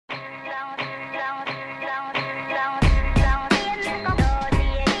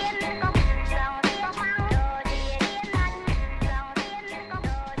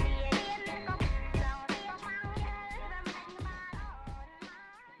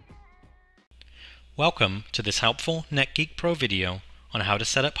Welcome to this helpful NetGeek Pro video on how to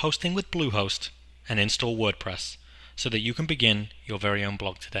set up hosting with Bluehost and install WordPress so that you can begin your very own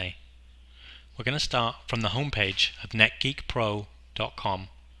blog today. We're going to start from the homepage of netgeekpro.com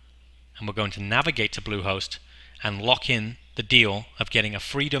and we're going to navigate to Bluehost and lock in the deal of getting a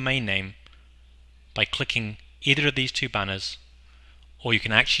free domain name by clicking either of these two banners, or you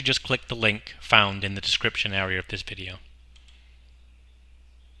can actually just click the link found in the description area of this video.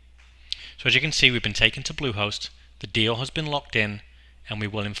 So as you can see, we've been taken to Bluehost, the deal has been locked in, and we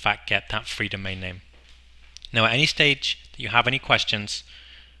will in fact get that free domain name. Now at any stage that you have any questions,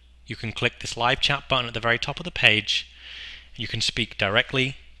 you can click this live chat button at the very top of the page, and you can speak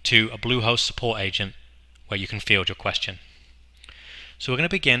directly to a Bluehost support agent where you can field your question. So we're going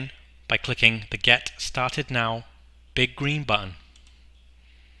to begin by clicking the Get Started Now big green button.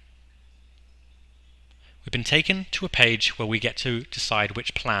 We've been taken to a page where we get to decide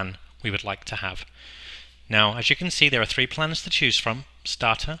which plan we would like to have. Now, as you can see, there are three plans to choose from: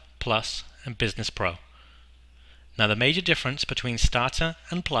 Starter, Plus, and Business Pro. Now, the major difference between Starter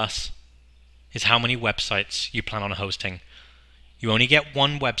and Plus is how many websites you plan on hosting. You only get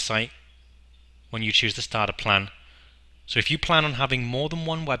one website when you choose the Starter plan. So if you plan on having more than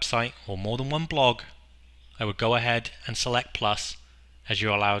one website or more than one blog, I would go ahead and select Plus, as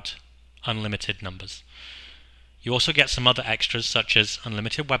you're allowed unlimited numbers. You also get some other extras such as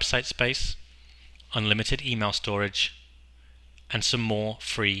unlimited website space, unlimited email storage, and some more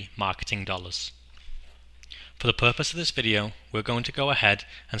free marketing dollars. For the purpose of this video, we're going to go ahead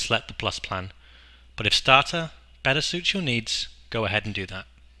and select the Plus plan, but if Starter better suits your needs, go ahead and do that.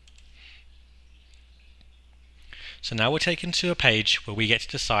 So now we're taken to a page where we get to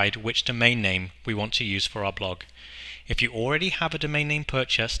decide which domain name we want to use for our blog. If you already have a domain name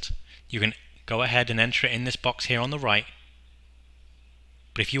purchased, you can go ahead and enter it in this box here on the right.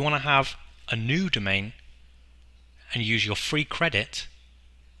 But if you want to have a new domain and use your free credit,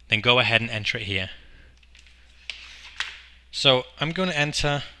 then go ahead and enter it here. So I'm going to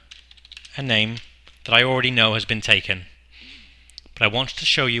enter a name that I already know has been taken, but I wanted to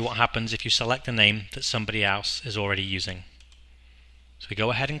show you what happens if you select a name that somebody else is already using. So we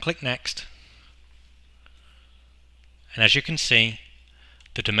go ahead and click Next, and as you can see,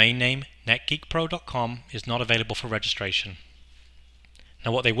 the domain name netgeekpro.com is not available for registration.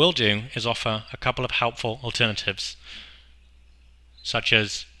 Now what they will do is offer a couple of helpful alternatives, such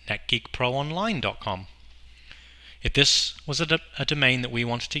as netgeekproonline.com. If this was a domain that we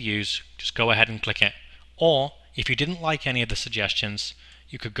wanted to use, just go ahead and click it. Or if you didn't like any of the suggestions,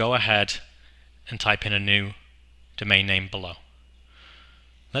 you could go ahead and type in a new domain name below.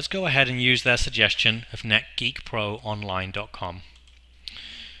 Let's go ahead and use their suggestion of netgeekproonline.com.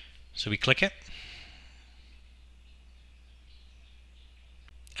 So we click it,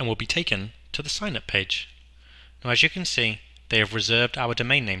 and we'll be taken to the sign up page. Now as you can see, they have reserved our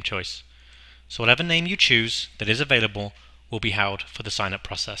domain name choice. So whatever name you choose that is available will be held for the sign up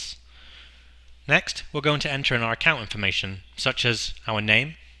process. Next, we're going to enter in our account information, such as our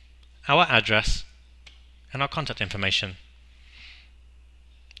name, our address, and our contact information.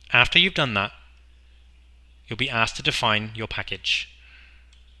 After you've done that, you'll be asked to define your package.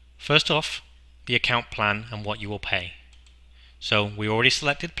 First off, the account plan and what you will pay. So we already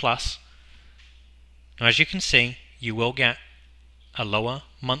selected Plus. Now as you can see, you will get a lower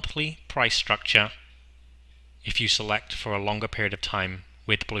monthly price structure if you select for a longer period of time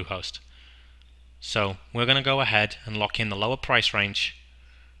with Bluehost. So we're going to go ahead and lock in the lower price range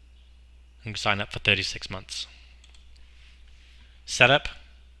and sign up for 36 months. Setup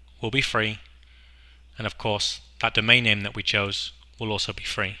will be free, and of course that domain name that we chose will also be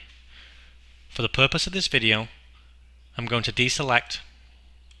free. For the purpose of this video, I'm going to deselect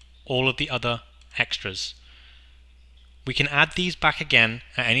all of the other extras. We can add these back again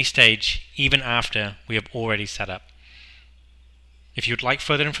at any stage, even after we have already set up. If you'd like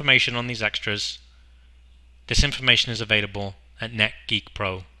further information on these extras, this information is available at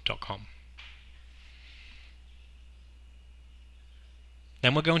netgeekpro.com.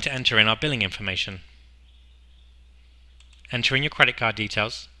 Then we're going to enter in our billing information. Enter in your credit card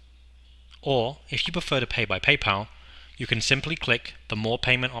details, or if you prefer to pay by PayPal, you can simply click the More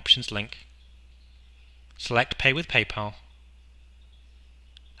Payment Options link, select Pay with PayPal,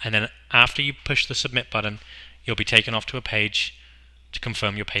 and then after you push the Submit button, you'll be taken off to a page to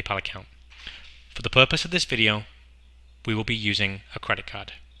confirm your PayPal account. For the purpose of this video, we will be using a credit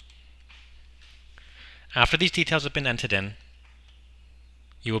card. After these details have been entered in,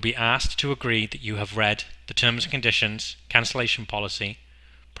 you will be asked to agree that you have read the terms and conditions, cancellation policy,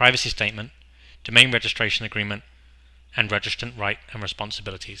 privacy statement, domain registration agreement, and registrant right and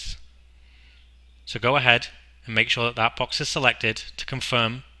responsibilities. So go ahead and make sure that that box is selected to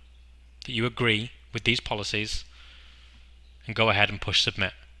confirm that you agree with these policies, and go ahead and push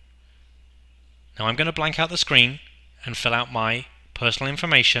submit. Now I'm going to blank out the screen and fill out my personal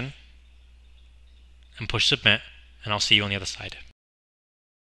information and push submit, and I'll see you on the other side.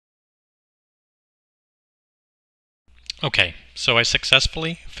 Okay, so I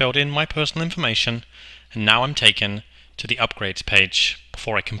successfully filled in my personal information, and now I'm taken to the upgrades page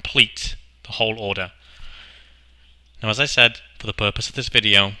before I complete the whole order. Now, as I said, for the purpose of this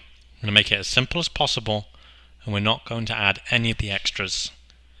video, I'm going to make it as simple as possible, and we're not going to add any of the extras.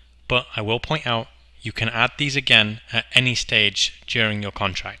 But I will point out you can add these again at any stage during your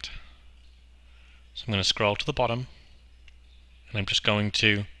contract. So I'm going to scroll to the bottom, and I'm just going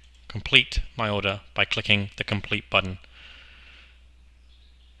to complete my order by clicking the complete button.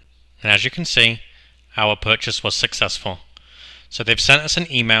 And as you can see, our purchase was successful. So they've sent us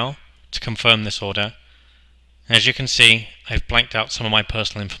an email to confirm this order. And as you can see, I've blanked out some of my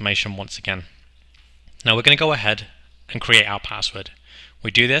personal information once again. Now we're going to go ahead and create our password.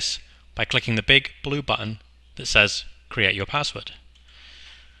 We do this by clicking the big blue button that says create your password.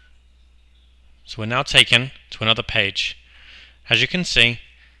 So we're now taken to another page. As you can see,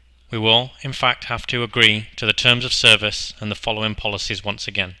 we will in fact have to agree to the terms of service and the following policies once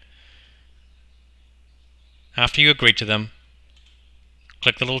again. After you agree to them,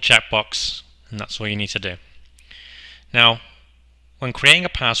 click the little checkbox, and that's all you need to do. Now, when creating a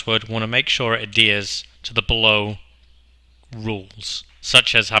password, we want to make sure it adheres to the below rules,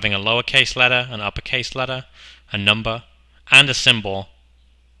 such as having a lowercase letter, an uppercase letter, a number, and a symbol,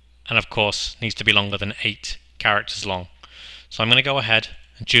 and of course needs to be longer than 8 characters long. So I'm going to go ahead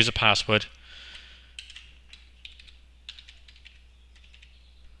and choose a password.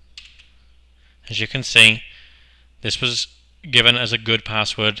 As you can see, this was given as a good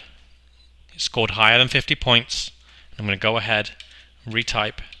password. It scored higher than 50 points. I'm going to go ahead and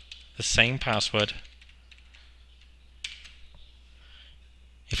retype the same password.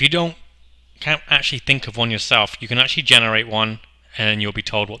 If you can't actually think of one yourself, you can actually generate one and you'll be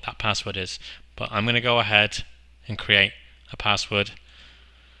told what that password is. But I'm going to go ahead and create a password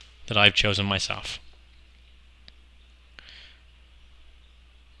that I've chosen myself.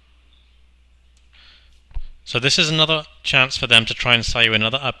 So this is another chance for them to try and sell you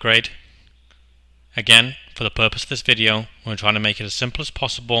another upgrade. Again, for the purpose of this video, we're trying to make it as simple as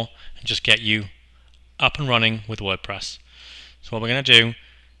possible and just get you up and running with WordPress. So what we're going to do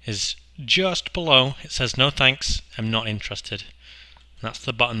is just below it says no thanks, I'm not interested. And that's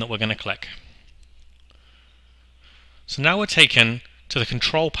the button that we're going to click. So now we're taken to the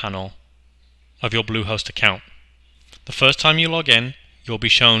control panel of your Bluehost account. The first time you log in, you'll be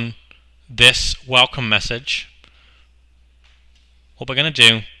shown this welcome message. What we're going to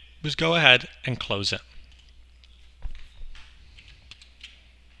do is go ahead and close it.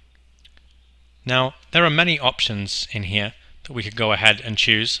 Now, there are many options in here that we could go ahead and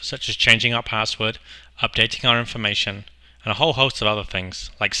choose, such as changing our password, updating our information, and a whole host of other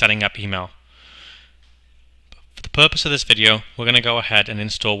things, like setting up email. For the purpose of this video, we're going to go ahead and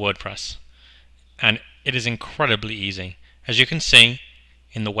install WordPress. And it is incredibly easy. As you can see,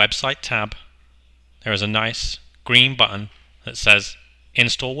 in the website tab, there is a nice green button that says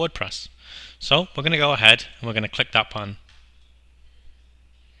install WordPress. So we're going to go ahead and we're going to click that button.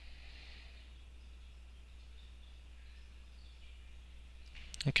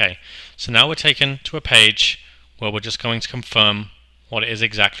 Okay, so now we're taken to a page where we're just going to confirm what it is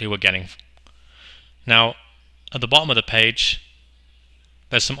exactly we're getting. Now, at the bottom of the page,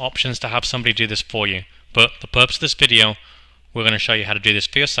 there's some options to have somebody do this for you. But the purpose of this video, we're going to show you how to do this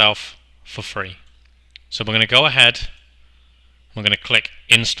for yourself for free. So we're going to go ahead, we're going to click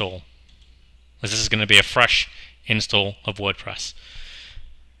install. This is going to be a fresh install of WordPress.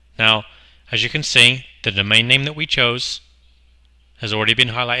 Now, as you can see, the domain name that we chose has already been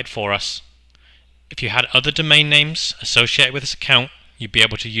highlighted for us. If you had other domain names associated with this account, you'd be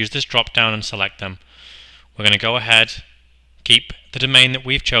able to use this drop down and select them. We're going to go ahead, keep the domain that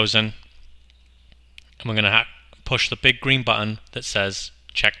we've chosen, and we're going to push the big green button that says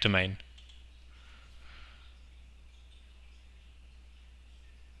check domain.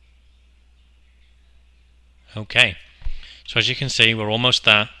 Okay, so as you can see, we're almost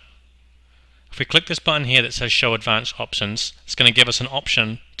there. If we click this button here that says show advanced options, it's going to give us an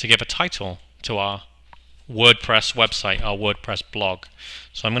option to give a title to our WordPress website, our WordPress blog.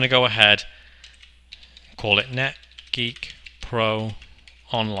 So I'm going to go ahead and call it Net Geek Pro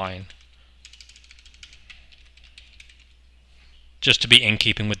Online, just to be in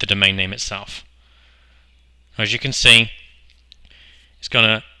keeping with the domain name itself. As you can see, it's going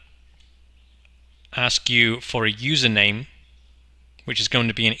to ask you for a username, which is going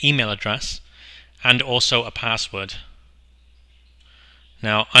to be an email address, and also a password.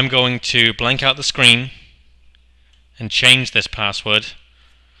 Now I'm going to blank out the screen and change this password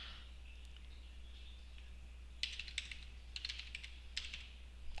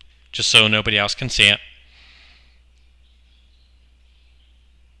just so nobody else can see it.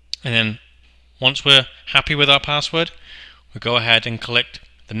 And then once we're happy with our password, we go ahead and click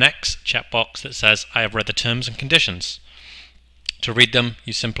the next checkbox that says I have read the terms and conditions. To read them,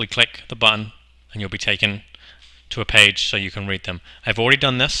 you simply click the button and you'll be taken to a page so you can read them. I've already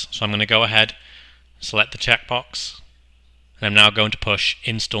done this, so I'm going to go ahead, select the checkbox, and I'm now going to push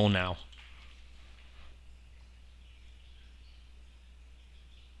Install Now.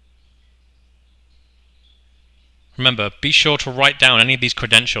 Remember, be sure to write down any of these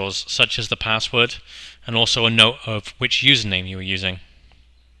credentials, such as the password, and also a note of which username you were using.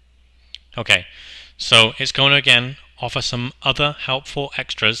 Okay, so it's going to again offer some other helpful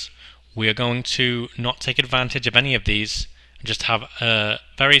extras. We are going to not take advantage of any of these and just have a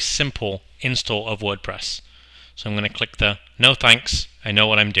very simple install of WordPress. So I'm going to click the No Thanks, I know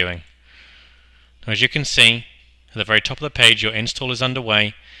what I'm doing. Now, as you can see, at the very top of the page, your install is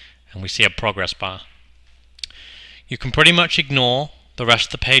underway, and we see a progress bar. You can pretty much ignore the rest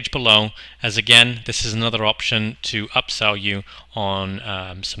of the page below, as again, this is another option to upsell you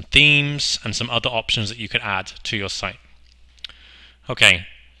on some themes and some other options that you could add to your site. Okay,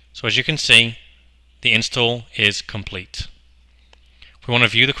 so as you can see, the install is complete. If we want to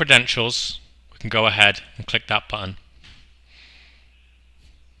view the credentials, we can go ahead and click that button.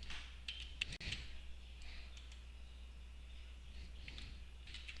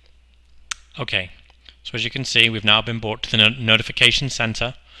 Okay, so as you can see, we've now been brought to the notification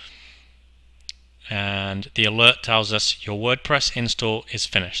center, and the alert tells us your WordPress install is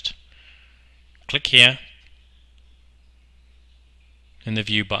finished. Click here in the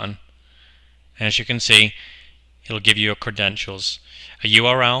view button, and as you can see, it'll give you your credentials, a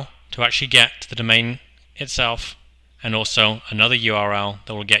URL to actually get to the domain itself, and also another URL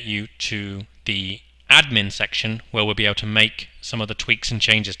that will get you to the admin section where we'll be able to make some of the tweaks and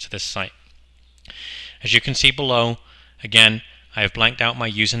changes to this site. As you can see below, again, I have blanked out my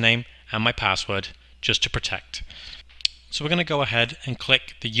username and my password just to protect. So we're going to go ahead and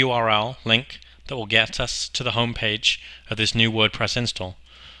click the URL link that will get us to the home page of this new WordPress install.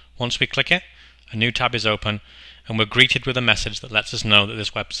 Once we click it, a new tab is open, and we're greeted with a message that lets us know that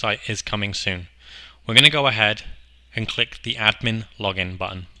this website is coming soon. We're going to go ahead and click the admin login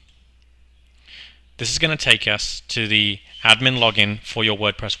button. This is going to take us to the admin login for your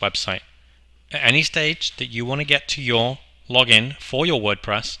WordPress website. At any stage that you want to get to your login for your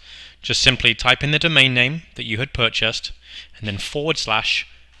WordPress, just simply type in the domain name that you had purchased and then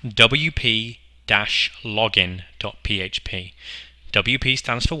 /wp-login.php. WP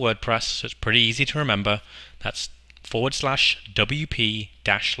stands for WordPress, so it's pretty easy to remember. That's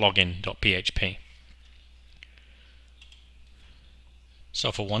 /wp-login.php.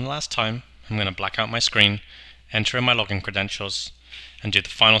 So for one last time, I'm going to black out my screen, enter in my login credentials, and do the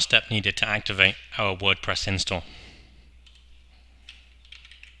final step needed to activate our WordPress install.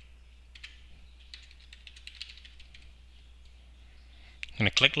 I'm going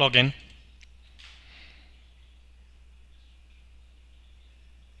to click Login,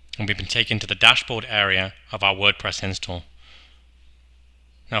 and we've been taken to the dashboard area of our WordPress install.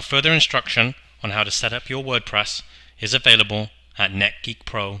 Now, further instruction on how to set up your WordPress is available at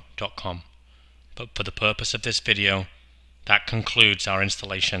netgeekpro.com. But for the purpose of this video, that concludes our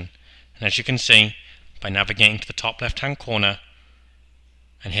installation. And as you can see, by navigating to the top left hand corner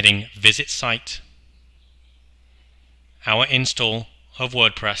and hitting Visit Site, our install of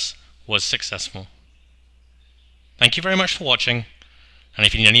WordPress was successful. Thank you very much for watching, and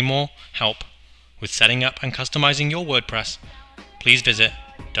if you need any more help with setting up and customizing your WordPress, please visit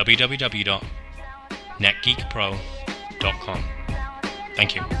www.netgeekpro.com.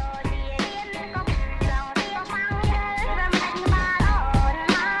 Thank you.